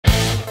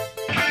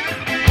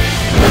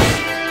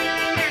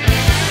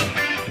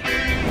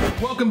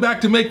welcome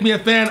back to Make Me a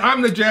Fan.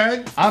 I'm the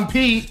Jag. I'm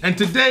Pete. And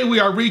today we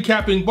are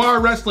recapping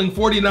Bar Wrestling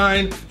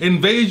 49,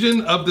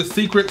 Invasion of the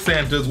Secret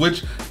Santas,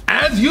 which,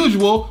 as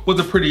usual, was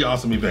a pretty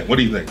awesome event. What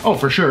do you think? Oh,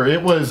 for sure.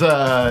 It was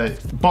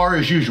bar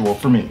as usual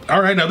for me.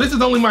 All right, now this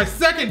is only my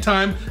second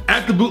time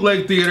at the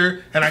Bootleg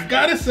Theater, and I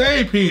gotta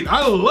say, Pete,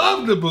 I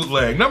love the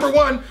Bootleg. Number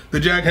one,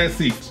 the Jag has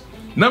seats.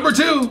 Number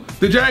two,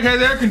 the Jag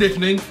has air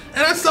conditioning,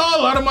 and I saw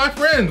a lot of my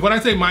friends. When I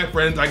say my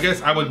friends, I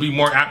guess I would be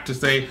more apt to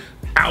say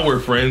our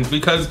friends,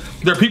 because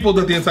they're people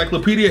that the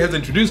Encyclopedia has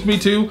introduced me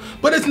to,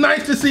 but it's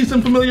nice to see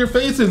some familiar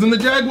faces, and the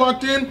Jag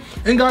walked in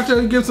and got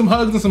to give some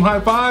hugs and some high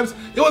fives.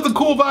 It was a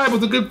cool vibe, it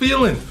was a good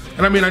feeling.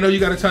 And I mean, I know you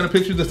got a ton of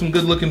pictures of some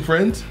good looking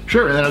friends.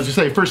 Sure, and as you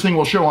say, first thing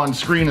we'll show on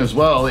screen as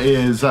well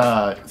is,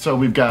 so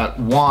we've got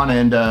Juan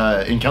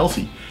and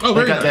Kelsey. Oh,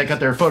 very nice. They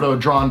got their photo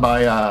drawn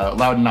by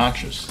Loud and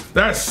Noxious.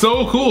 That's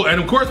so cool. And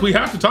of course, we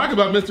have to talk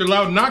about Mr.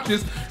 Loud and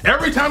Noxious.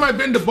 Every time I've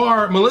been to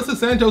bar, Melissa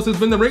Santos has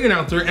been the ring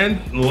announcer, and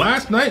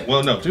last night,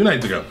 well no, 2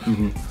 nights ago,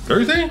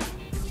 Thursday?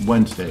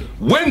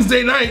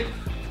 Wednesday night,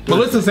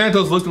 Melissa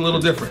Santos looked a little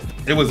different.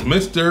 It was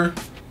Mr.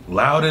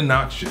 Loud and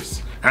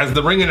Noxious as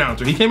the ring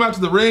announcer. He came out to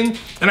the ring,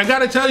 and I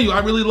gotta tell you, I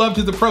really loved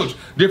his approach.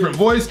 Different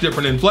voice,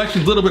 different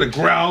inflections, a little bit of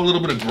growl, a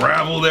little bit of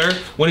gravel there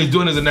when he's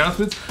doing his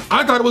announcements.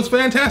 I thought it was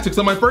fantastic.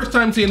 So my first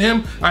time seeing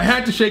him, I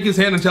had to shake his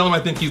hand and tell him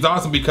I think he's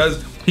awesome,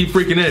 because he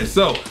freaking is.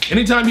 So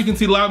anytime you can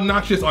see Loud and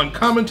Noxious on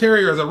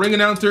commentary or as a ring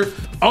announcer,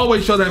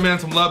 always show that man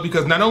some love,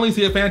 because not only is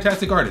he a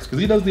fantastic artist, because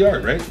he does the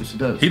art, right? Yes, he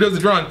does. He does the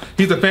drawing.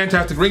 He's a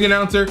fantastic ring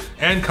announcer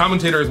and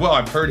commentator as well.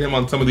 I've heard him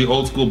on some of the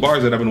old school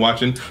bars that I've been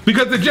watching,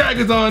 because the Jag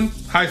is on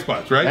High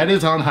Spots, right? That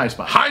is on High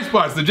Spots. High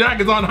Spots. The Jag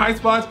is on High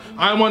Spots.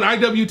 I'm on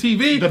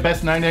IWTV. The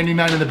best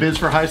 $9.99 in the biz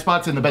for High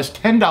Spots, and the best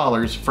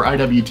 $10 for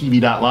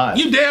IWTV.live.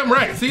 You damn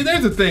right. See,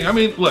 there's the thing. I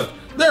mean, look.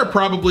 There are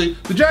probably,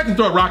 the Jag can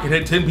throw a rock and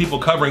hit 10 people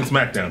covering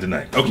SmackDown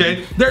tonight,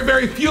 okay? There are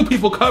very few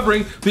people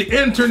covering the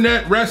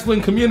internet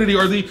wrestling community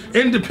or the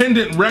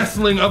independent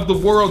wrestling of the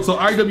world. So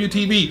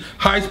IWTV,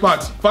 High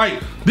Spots,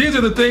 Fight. These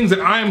are the things that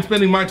I am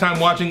spending my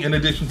time watching, in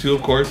addition to,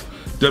 of course,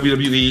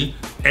 WWE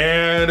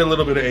and a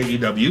little bit of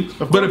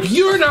AEW. But if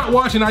you're not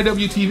watching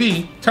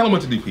IWTV, tell them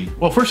what to do, Pete.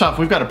 Well, first off,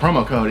 we've got a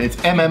promo code. It's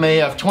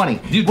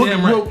MMAF20. You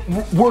damn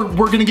right.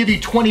 We're gonna give you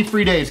 20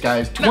 free days,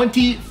 guys.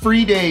 20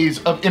 free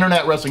days of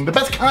internet wrestling. The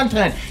best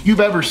content you've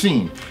ever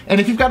seen.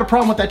 And if you've got a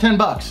problem with that 10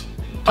 bucks,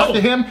 talk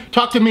to him,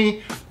 talk to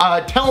me,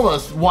 tell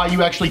us why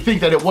you actually think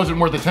that it wasn't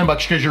worth the 10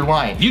 bucks, because you're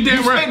lying. You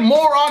damn right. You spent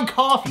more on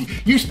coffee.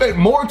 You spent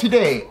more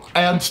today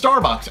on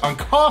Starbucks on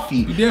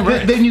coffee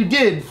than you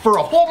did for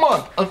a whole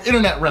month of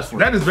internet wrestling.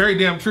 That is very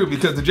damn true,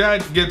 because the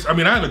Jag gets, I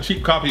mean, I have a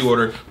cheap coffee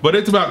order, but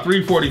it's about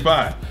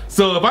 $3.45.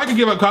 So if I can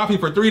give up coffee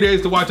for 3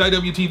 days to watch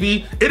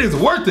IWTV, it is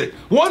worth it.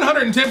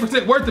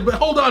 110% worth it, but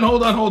hold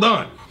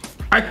on.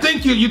 I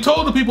think you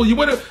told the people you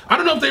would have, I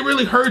don't know if they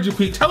really heard you,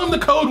 Pete. Tell them the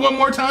code one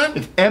more time.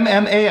 It's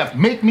MMAF,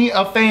 Make Me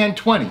a Fan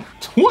 20.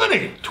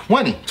 20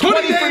 free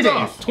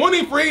days.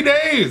 20 free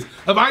days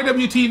of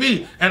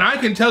IWTV. And I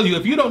can tell you,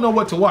 if you don't know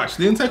what to watch,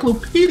 the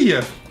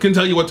Encyclopedia can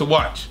tell you what to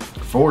watch.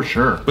 For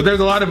sure. But there's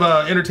a lot of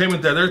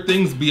entertainment there. There are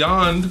things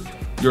beyond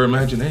your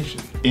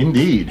imagination.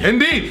 Indeed.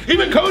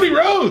 Even Cody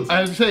Rhodes.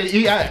 I was gonna say,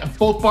 yeah,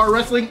 both Bar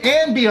Wrestling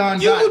and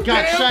Beyond got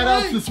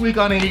shout-outs this week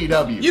on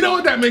AEW. You know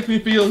what that makes me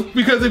feel?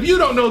 Because if you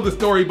don't know the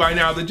story by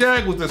now, the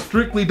Jag was a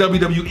strictly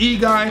WWE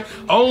guy.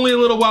 Only a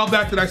little while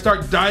back did I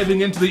start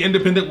diving into the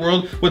independent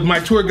world with my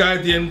tour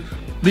guide,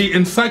 the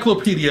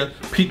Encyclopedia,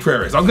 Pete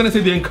Trerice. I was gonna say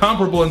the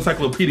incomparable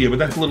Encyclopedia, but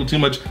that's a little too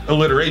much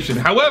alliteration.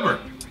 However,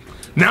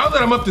 now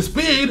that I'm up to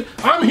speed,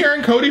 I'm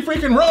hearing Cody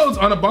freaking Rhodes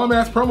on a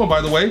bomb-ass promo,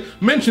 by the way,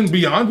 mention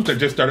Beyond, which I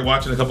just started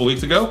watching a couple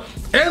weeks ago,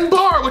 and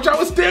Bar, which I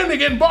was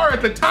standing in Bar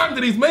at the time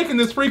that he's making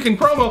this freaking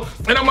promo,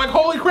 and I'm like,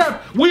 holy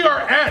crap, we are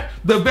at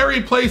the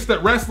very place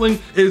that wrestling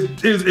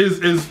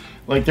is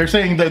like, they're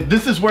saying that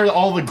this is where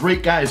all the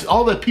great guys,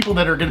 all the people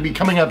that are going to be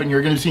coming up and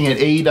you're going to see at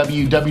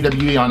AEW,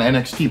 WWE, on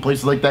NXT,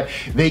 places like that,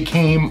 they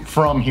came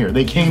from here.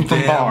 They came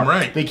from Bar.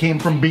 Right. They came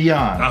from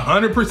Beyond.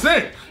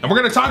 100%. And we're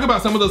going to talk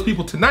about some of those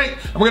people tonight.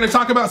 And we're going to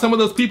talk about some of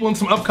those people in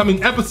some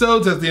upcoming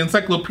episodes, as the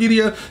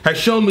Encyclopedia has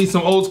shown me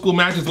some old school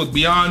matches with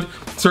Beyond.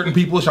 Certain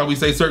people, shall we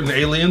say, certain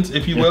aliens,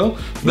 if you will.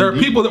 There are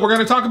people that we're going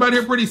to talk about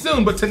here pretty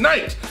soon. But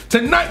tonight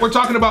we're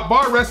talking about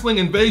Bar Wrestling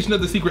Invasion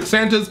of the Secret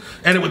Santas.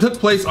 And it took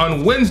place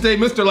on Wednesday.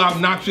 Mr.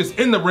 Loud Noxious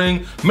in the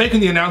ring,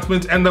 making the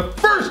announcements, and the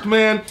first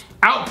man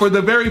out for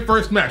the very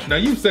first match. Now,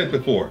 you've said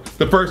before,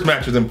 the first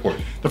match is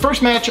important. The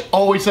first match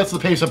always sets the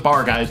pace at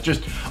Bar, guys.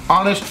 Just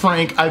honest,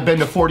 frank, I've been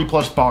to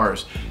 40+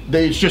 bars.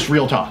 It's just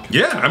real talk.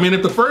 Yeah, I mean,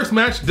 if the first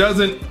match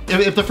doesn't...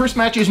 If the first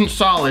match isn't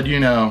solid, you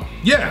know...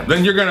 Yeah,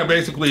 then you're gonna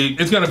basically,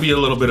 it's gonna be a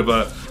little bit of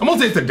a, I won't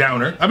say it's a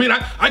downer. I mean,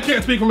 I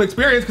can't speak from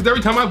experience, because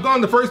every time I've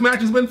gone, the first match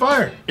has been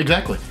fire.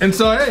 Exactly. And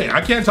so, hey, I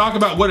can't talk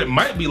about what it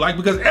might be like,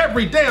 because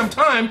every damn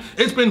time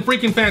it's been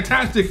freaking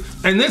fantastic.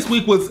 And this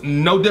week was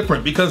no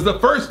different, because the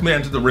first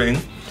man to the ring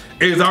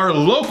is our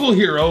local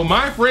hero,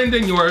 my friend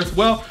and yours.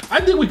 Well, I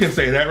think we can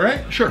say that,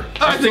 right? Sure.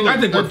 I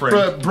think we're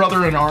friends.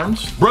 Brother in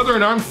arms. Brother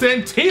in arms,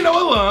 Santino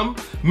alum,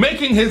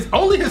 making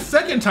only his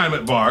second time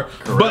at bar,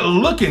 but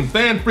looking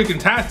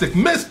fan-freaking-tastic,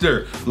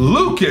 Mr.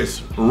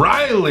 Lucas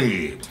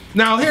Riley.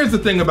 Now, here's the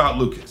thing about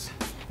Lucas.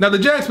 Now, the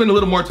Jags spent a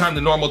little more time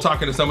than normal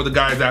talking to some of the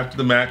guys after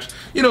the match,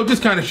 you know,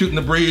 just kind of shooting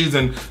the breeze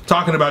and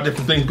talking about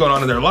different things going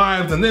on in their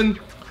lives. And then,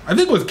 I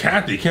think it was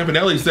Kathy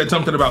Campanelli said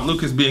something about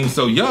Lucas being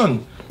so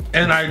young,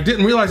 and I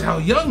didn't realize how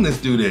young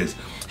this dude is.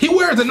 He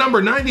wears a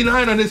number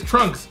 99 on his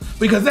trunks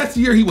because that's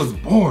the year he was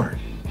born.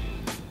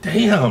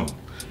 Damn.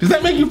 Does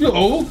that make you feel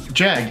old?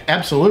 Jag,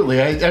 absolutely.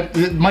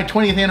 My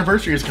 20th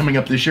anniversary is coming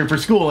up this year for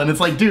school, and it's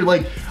like, dude,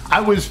 like, I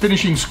was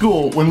finishing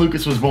school when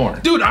Lucas was born.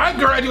 Dude, I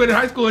graduated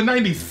high school in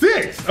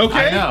 96,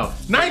 okay? I know.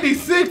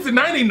 96 to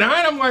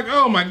 99, I'm like,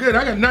 oh my god,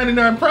 I got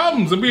 99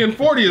 problems, and being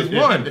 40 is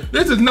one.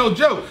 This is no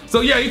joke.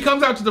 So yeah, he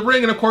comes out to the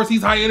ring, and of course,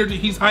 he's high energy,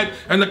 he's hype,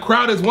 and the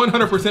crowd is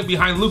 100%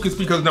 behind Lucas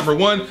because number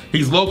one,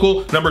 he's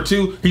local, number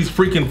two, he's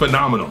freaking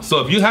phenomenal.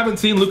 So if you haven't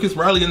seen Lucas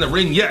Riley in the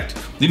ring yet,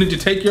 you need to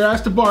take your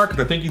ass to bar,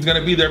 because I think he's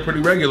gonna be there pretty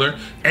regular,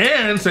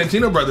 and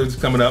Santino Brothers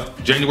is coming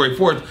up January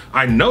 4th.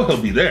 I know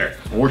he'll be there.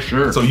 For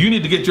sure. So you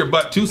need to get your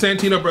butt to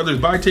Santino Brothers,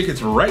 buy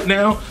tickets right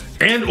now,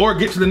 and or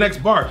get to the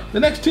next bar. The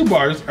next two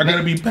bars are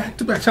gonna be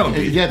back-to-back. Tell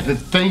them, yeah, the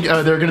thing,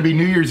 they're gonna be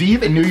New Year's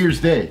Eve and New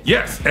Year's Day.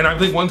 Yes, and I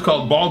think one's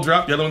called Ball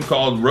Drop, the other one's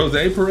called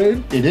Rose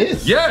Parade. It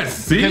is. Yes,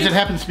 see? Because it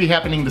happens to be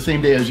happening the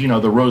same day as, you know,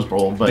 the Rose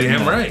Bowl. But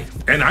damn right.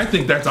 And I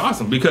think that's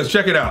awesome because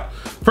check it out.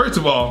 First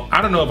of all,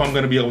 I don't know if I'm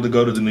gonna be able to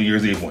go to the New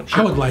Year's Eve one. Sure.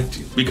 I would like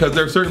to because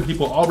there are certain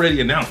people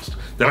already announced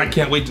that I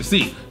can't wait to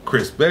see.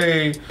 Chris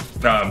Bay,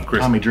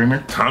 Tommy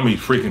Dreamer. Tommy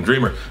freaking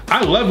Dreamer.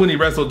 I love when he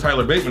wrestled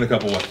Tyler Bateman a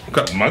couple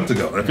months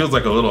ago. It feels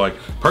like a little like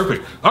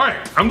perfect. All right,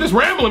 I'm just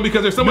rambling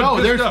because there's so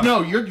much good stuff.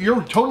 No,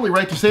 you're totally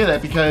right to say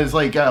that because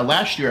like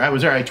last year I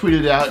was there. I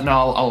tweeted it out,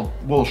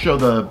 and we'll show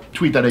the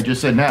tweet that I just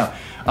said now.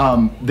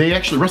 They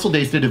actually,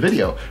 WrestleDays did a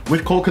video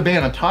with Cole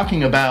Cabana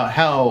talking about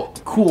how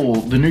cool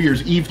the New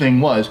Year's Eve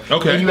thing was.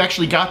 Okay. And you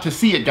actually got to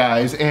see it,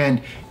 guys,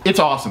 and it's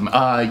awesome.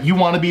 You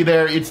want to be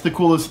there. It's the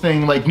coolest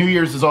thing. Like, New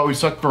Year's has always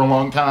sucked for a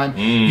long time.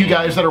 You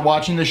guys that are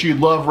watching this, you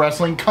love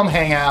wrestling, come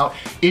hang out.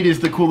 It is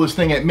the coolest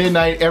thing. At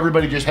midnight,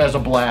 everybody just has a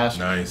blast.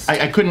 Nice.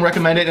 I couldn't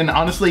recommend it, and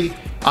honestly,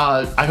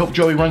 I hope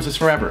Joey runs this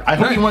forever. I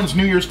hope he runs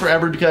New Year's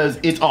forever because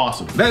it's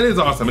awesome. That is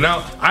awesome.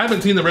 Now, I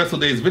haven't seen the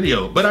WrestleDays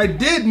video, but I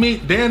did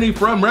meet Danny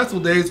from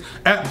WrestleDays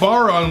at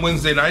Bar on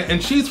Wednesday night,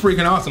 and she's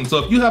freaking awesome. So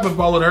if you haven't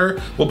followed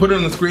her, we'll put it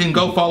on the screen.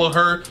 Go follow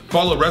her.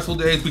 Follow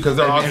WrestleDays because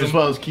they're awesome. And as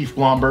well as Keith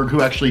Blomberg,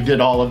 who actually did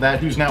all of that,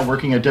 who's now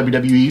working at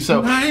WWE.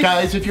 So,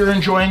 guys, if you're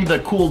enjoying the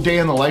cool day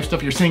in the life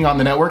stuff you're seeing on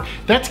the network,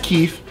 that's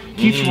Keith.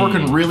 Keith's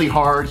working really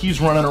hard.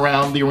 He's running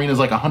around the arenas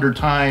like 100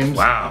 times.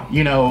 Wow.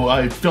 You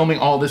know, filming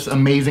all this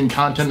amazing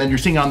content that you're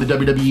seeing on the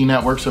WWE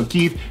network. So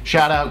Keith,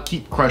 shout out,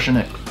 keep crushing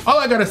it. All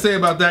I gotta say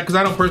about that, because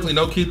I don't personally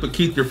know Keith, but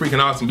Keith, you're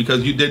freaking awesome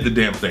because you did the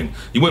damn thing.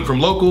 You went from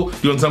local,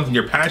 doing something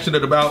you're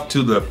passionate about,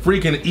 to the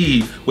freaking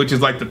E, which is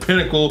like the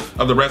pinnacle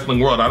of the wrestling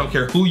world. I don't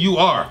care who you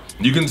are.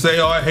 You can say,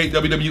 oh, I hate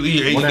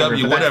WWE, AEW,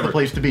 whatever. That's the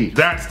place to be.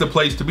 That's the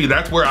place to be.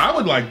 That's where I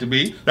would like to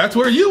be. That's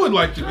where you would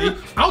like to be.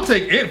 I'll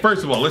take it.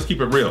 First of all, let's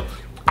keep it real.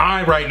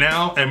 I, right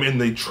now, am in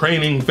the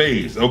training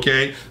phase,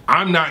 okay?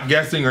 I'm not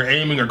guessing or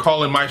aiming or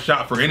calling my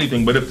shot for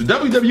anything, but if the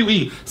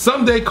WWE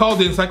someday called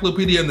the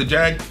Encyclopedia and the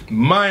Jag,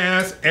 my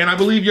ass, and I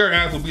believe your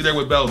ass will be there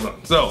with bells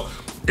on. So,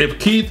 if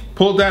Keith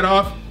pulled that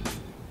off,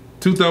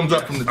 2 thumbs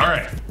up from the... All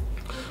right.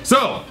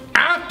 So,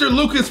 after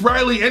Lucas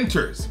Riley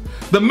enters,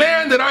 the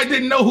man that I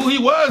didn't know who he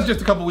was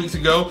just a couple weeks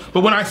ago,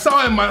 but when I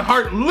saw him, my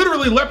heart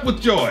literally leapt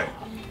with joy.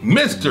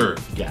 Mr.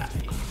 Guy.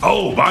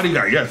 Oh, body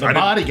guy, yes. The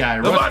body guy,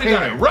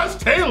 Russ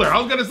Taylor. I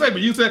was gonna say, but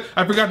you said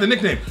I forgot the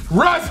nickname.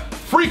 Russ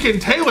freaking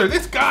Taylor.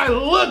 This guy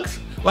looks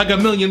like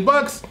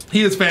 $1,000,000.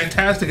 He is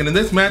fantastic, and in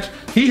this match,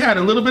 he had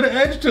a little bit of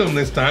edge to him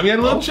this time. He had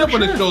a little chip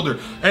on his shoulder,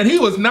 and he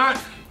was not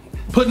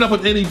putting up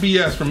with any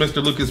BS from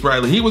Mr. Lucas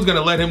Riley. He was gonna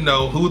let him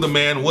know who the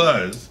man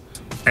was.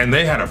 And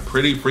they had a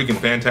pretty freaking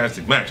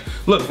fantastic match.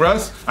 Look,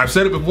 Russ, I've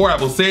said it before, I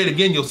will say it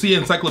again. You'll see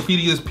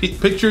Encyclopedia's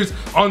pictures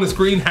on the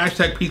screen,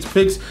 hashtag Pete's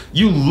Picks.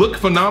 You look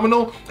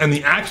phenomenal, and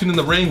the action in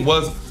the ring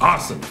was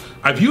awesome.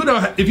 If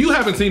you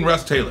haven't seen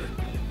Russ Taylor,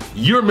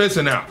 you're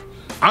missing out.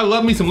 I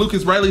love me some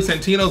Lucas Riley,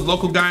 Santino's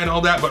local guy and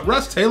all that, but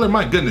Russ Taylor,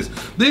 my goodness.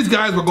 These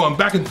guys were going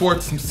back and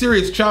forth, some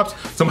serious chops,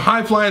 some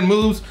high-flying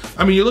moves.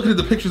 I mean, you're looking at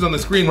the pictures on the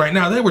screen right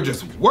now, they were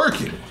just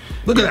working.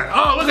 Look at that.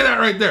 Oh, look at that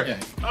right there. Yeah.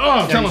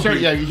 Oh,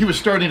 he was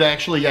starting to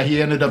actually,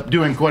 he ended up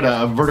doing quite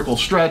a vertical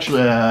stretch,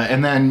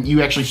 and then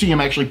you actually see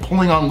him actually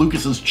pulling on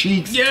Lucas's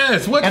cheeks.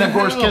 Yes, what And the of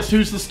course, hell? guess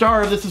who's the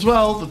star of this as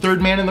well? The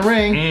third man in the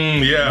ring.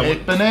 Yeah.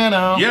 Nick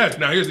Bonanno. Yes,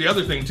 now here's the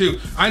other thing too.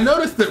 I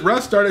noticed that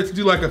Russ started to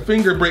do like a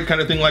finger break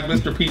kind of thing like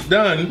Mr. Pete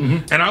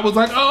Dunne, and I was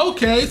like, oh,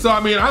 okay. So, I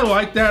mean, I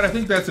like that. I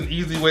think that's an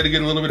easy way to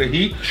get a little bit of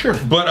heat. Sure.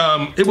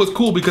 But it was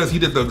cool because he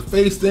did the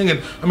face thing,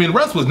 and I mean,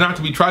 Russ was not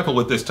to be trifled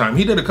with this time.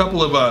 He did a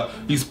couple of,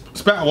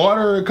 spat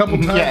water a couple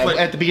times. Yeah, like,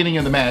 at the beginning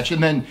of the match,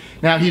 and then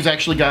now he's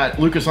actually got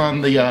Lucas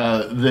on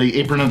the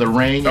apron of the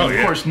ring, and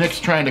of course Nick's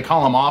trying to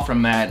call him off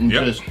from that, and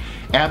just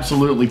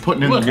absolutely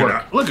putting in the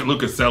work. Look at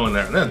Lucas selling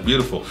that. That's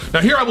beautiful. Now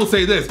here I will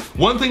say this.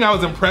 One thing I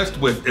was impressed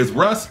with is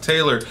Russ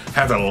Taylor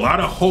has a lot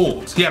of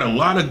holds. He had a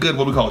lot of good,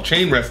 what we call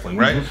chain wrestling,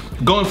 right?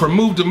 Going from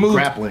move to move.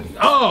 Grappling.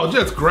 Oh,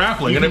 just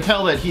grappling. You can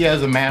tell that he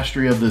has a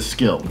mastery of this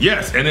skill.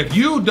 Yes, and if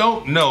you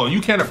don't know, you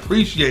can't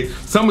appreciate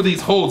some of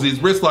these holds,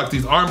 these wrist locks,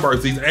 these arm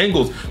bars, these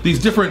angles,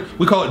 these different,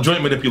 we call it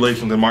joint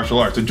manipulations in martial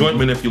arts, a joint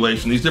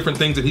manipulation, these different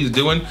things that he's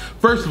doing.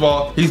 First of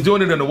all, he's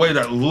doing it in a way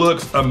that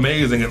looks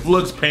amazing. It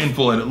looks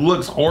painful and it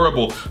looks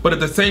horrible, but at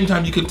the same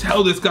time, you can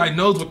tell this guy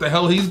knows what the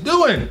hell he's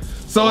doing.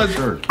 So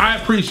I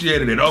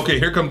appreciated it. Okay,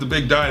 here comes the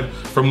big dive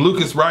from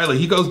Lucas Riley.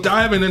 He goes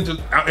diving into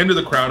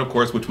the crowd, of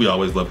course, which we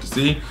always love to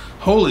see.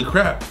 Holy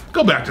crap.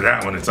 Go back to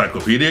that one,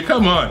 Encyclopedia.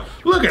 Come on.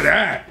 Look at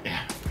that.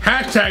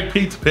 Hashtag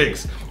Pete's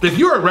Picks. If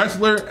you're a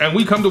wrestler and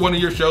we come to one of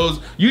your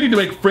shows, you need to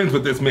make friends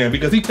with this man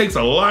because he takes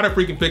a lot of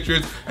freaking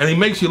pictures and he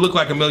makes you look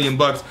like $1 million.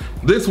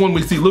 This one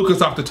we see Lucas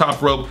off the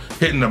top rope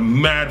hitting a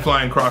mad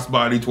flying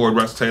crossbody toward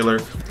Russ Taylor.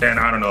 And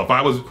I don't know, if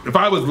I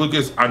was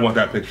Lucas, I'd want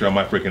that picture on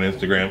my freaking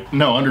Instagram.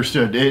 No,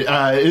 understood.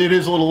 It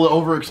is a little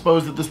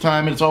overexposed at this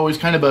time. It's always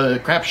kind of a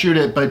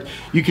crapshoot, but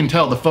you can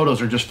tell the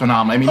photos are just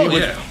phenomenal. I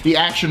mean, the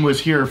action was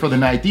here for the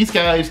night. These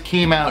guys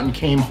came out and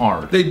came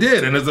hard. They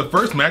did, and as the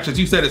first match, as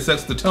you said, it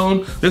sets the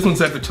tone. This one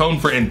set the tone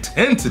for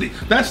intensity.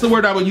 That's the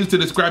word I would use to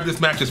describe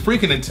this match, is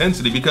freaking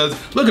intensity, because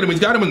look at him,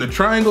 he's got him in the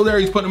triangle there,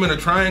 he's putting him in a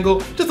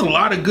triangle, just a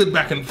lot of good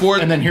back and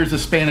forth. And then here's the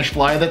Spanish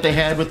fly that they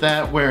had with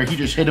that, where he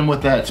just hit him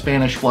with that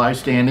Spanish fly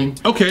standing.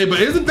 Okay, but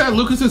isn't that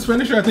Lucas's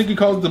finisher? I think he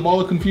calls it the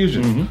ball of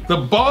confusion. The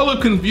ball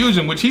of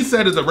confusion, which he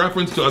said is a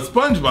reference to a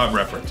SpongeBob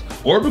reference.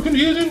 Orb of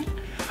confusion?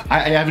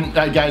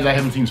 Guys, I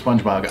haven't seen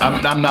SpongeBob.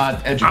 I'm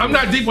not educated. I'm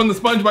not deep on the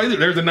SpongeBob either.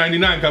 There's a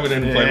 99 coming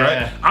into play,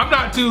 right? I'm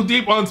not too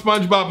deep on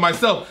SpongeBob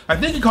myself. I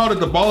think he called it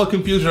the ball of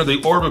confusion or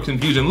the orb of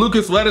confusion.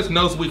 Lucas, let us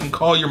know so we can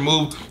call your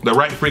move the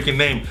right freaking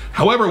name.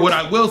 However, what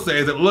I will say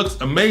is it looks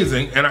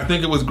amazing, and I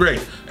think it was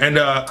great. And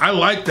I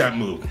like that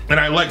move. And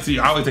I always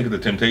think of the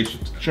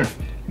Temptations. Sure.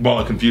 Ball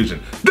of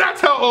confusion.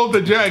 That's how old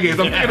the Jag is.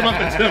 I'm thinking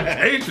about the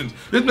Temptations.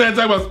 This man's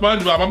talking about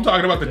SpongeBob. I'm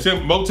talking about the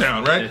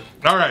Motown, right?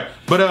 All right.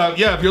 But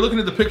yeah, if you're looking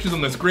at the pictures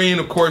on the screen,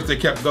 of course, they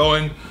kept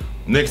going.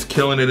 Nick's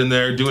killing it in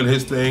there, doing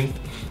his thing.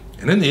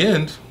 And in the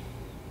end,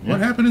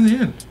 what happened in the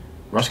end?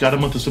 Russ got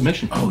him with a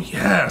submission. Oh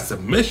yeah,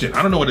 submission.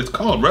 I don't know what it's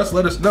called. Russ,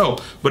 let us know.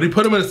 But he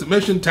put him in a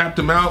submission, tapped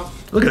him out.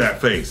 Look at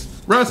that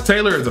face. Russ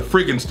Taylor is a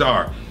freaking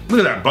star. Look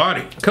at that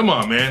body. Come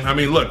on, man. I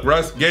mean, look,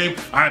 Russ, Gabe,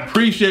 I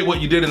appreciate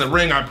what you did in the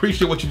ring. I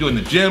appreciate what you do in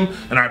the gym.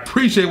 And I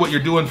appreciate what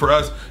you're doing for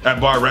us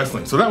at Bar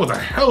Wrestling. So that was a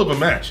hell of a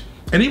match.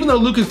 And even though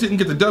Lucas didn't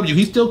get the W,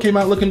 he still came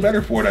out looking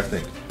better for it, I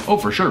think. Oh,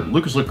 for sure.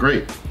 Lucas looked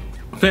great.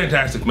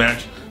 Fantastic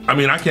match. I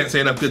mean, I can't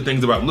say enough good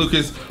things about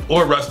Lucas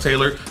or Russ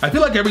Taylor. I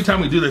feel like every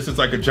time we do this, it's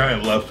like a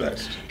giant love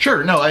fest.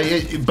 Sure, no,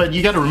 but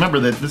you got to remember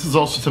that this is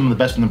also some of the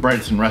best and the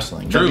brightest in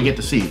wrestling that we get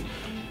to see.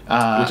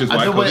 Which is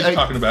why Cody's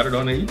talking about it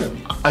on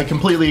AEW. I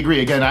completely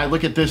agree. Again, I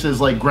look at this as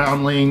like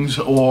Groundlings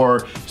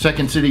or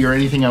Second City or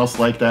anything else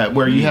like that,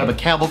 where you have a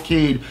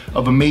cavalcade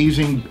of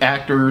amazing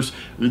actors,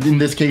 in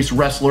this case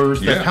wrestlers,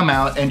 that come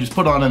out and just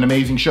put on an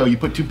amazing show. You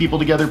put 2 people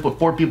together, put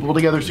 4 people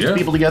together, 6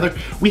 people together.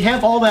 We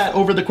have all that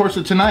over the course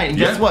of tonight, and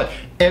guess what?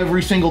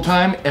 Every single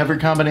time, every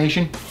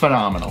combination,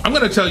 phenomenal. I'm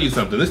gonna tell you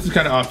something. This is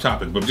kind of off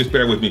topic, but just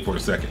bear with me for a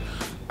second.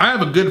 I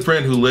have a good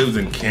friend who lives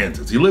in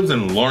Kansas. He lives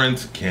in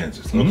Lawrence,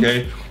 Kansas,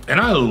 okay? And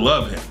I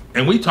love him.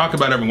 And we talk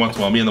about every once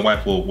in a while, me and the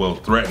wife will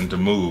threaten to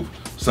move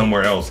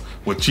somewhere else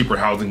with cheaper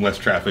housing, less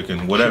traffic,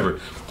 and whatever.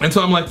 And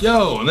so I'm like,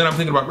 yo, and then I'm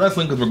thinking about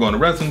wrestling because we're going to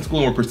wrestling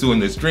school and we're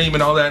pursuing this dream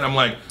and all that. And I'm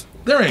like,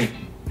 there ain't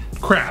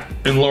crap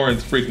in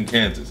Lawrence, freaking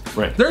Kansas.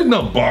 Right. There's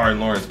no bar in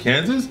Lawrence,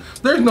 Kansas.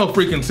 There's no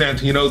freaking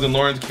Santino's in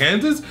Lawrence,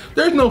 Kansas.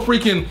 There's no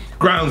freaking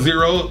Ground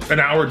Zero an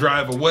hour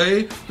drive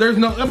away. There's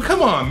no, I mean,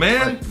 come on,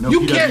 man. Right. No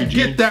you PWG. can't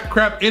get that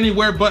crap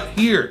anywhere but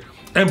here.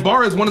 And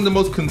bar is one of the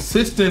most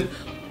consistent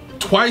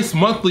twice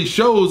monthly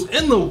shows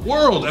in the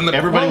world, and the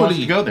everybody quality, wants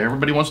to go there.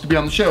 Everybody wants to be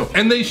on the show,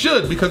 and they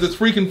should, because it's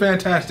freaking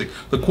fantastic.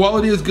 The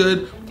quality is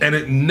good, and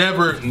it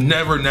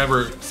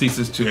never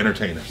ceases to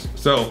entertain us.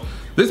 So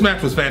this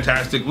match was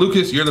fantastic.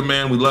 Lucas, you're the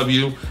man. We love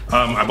you.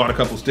 I bought a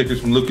couple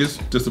stickers from Lucas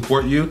to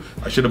support you.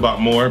 I should have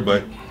bought more,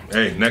 but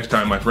hey, next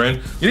time, my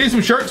friend. You need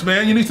some shirts,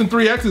 man. You need some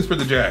 3X's for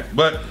the Jag.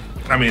 But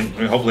I mean,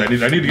 hopefully I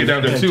need to get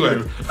down there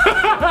too.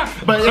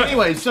 But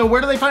anyway, so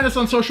where do they find us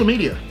on social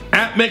media?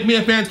 At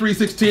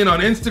MakeMeAFan316 on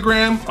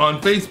Instagram,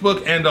 on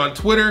Facebook, and on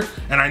Twitter.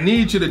 And I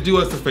need you to do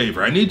us a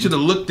favor. I need you to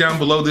look down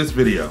below this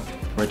video.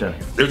 Right down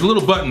here. There's a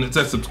little button that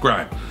says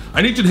subscribe.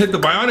 I need you to hit the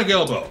bionic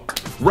elbow.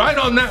 Right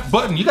on that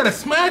button. You gotta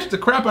smash the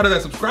crap out of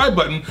that subscribe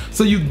button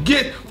so you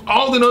get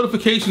all the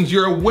notifications.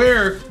 You're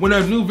aware when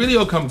a new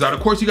video comes out. Of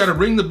course, you gotta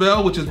ring the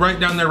bell, which is right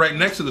down there, right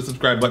next to the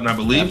subscribe button, I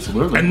believe.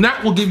 Absolutely. And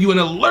that will give you an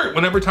alert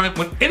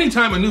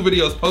anytime a new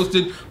video is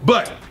posted.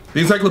 But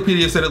the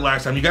Encyclopedia said it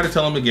last time. You gotta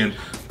tell them again.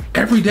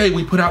 Every day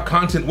we put out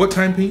content. What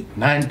time, Pete?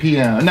 9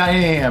 p.m., 9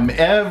 a.m.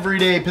 every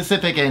day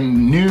Pacific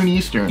and noon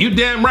Eastern. You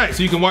damn right.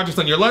 So you can watch us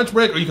on your lunch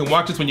break, or you can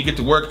watch us when you get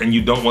to work and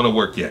you don't want to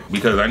work yet.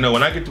 Because I know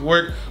when I get to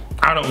work,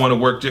 I don't want to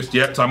work just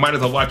yet, so I might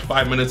as well watch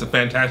 5 minutes of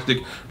fantastic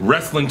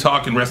wrestling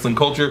talk and wrestling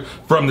culture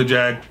from the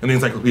Jag and the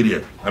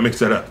Encyclopedia. I mixed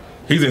that up.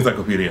 He's the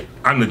Encyclopedia,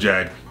 I'm the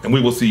Jag, and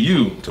we will see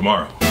you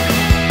tomorrow.